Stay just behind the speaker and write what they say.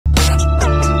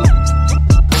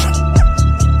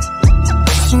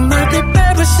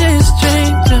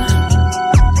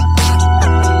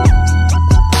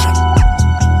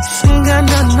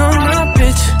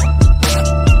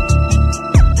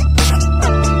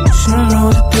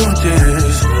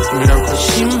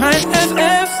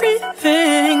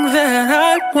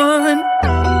want,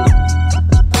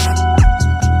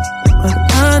 but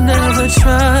I never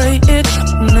try it,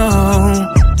 no.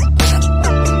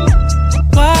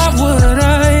 Why would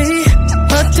I?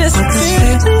 But this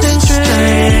feeling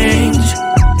strange.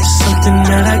 It's something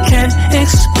that I can't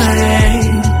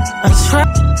explain. I try.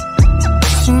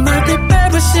 She might be bad,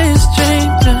 but she's a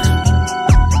stranger.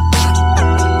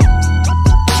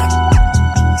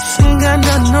 She ain't got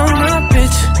nothing on my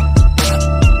bitch.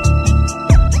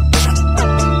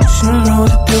 She don't know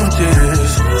what to do with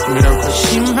this. You know, cause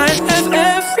she might have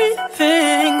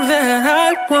everything that I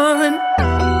want,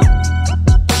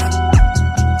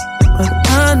 but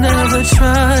I never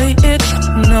try it,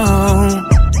 no.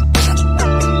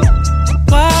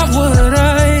 Why would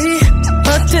I?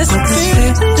 But this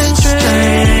feeling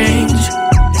strange.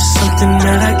 It's something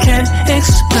that I can't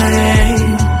explain.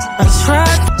 I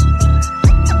tried.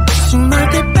 She might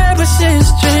be bad, but she's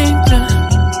a stranger.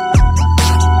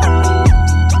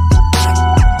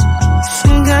 She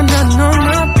ain't got nothing on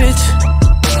my bitch.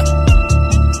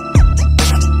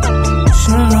 She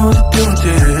don't know what to do with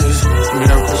this. You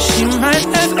know, cause she might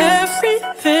have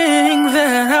everything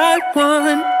that I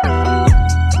want,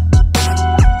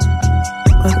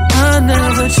 but I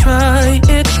never try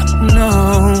it, no.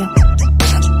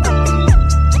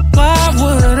 Why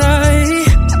would I?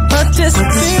 But this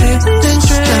feeling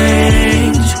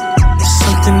strange. It's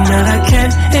something that I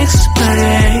can't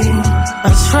explain. I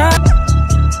tried.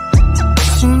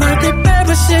 She might be bad,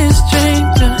 but she's a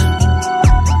stranger.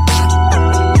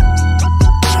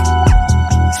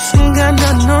 She ain't got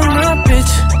nothing on my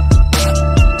bitch.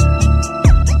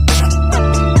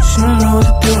 She don't know what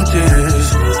to do with this.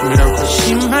 You know, cause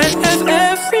she might have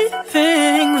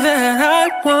everything that I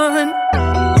want,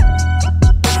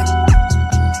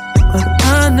 but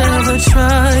I never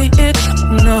try it,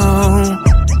 no.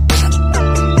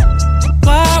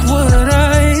 Why would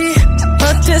I?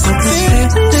 But this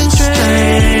feeling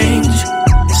strange.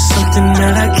 It's something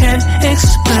that I can't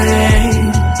explain.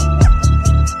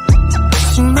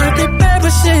 She might be bad,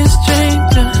 but she's a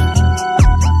stranger.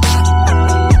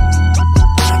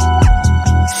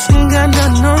 She ain't got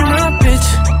nothing on my bitch.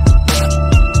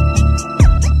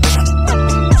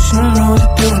 She don't know what to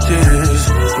do with this.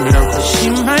 You know, cause she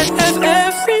might have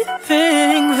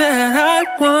everything that I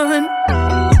want,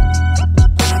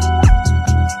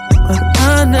 but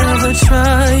I never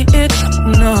try it,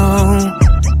 no.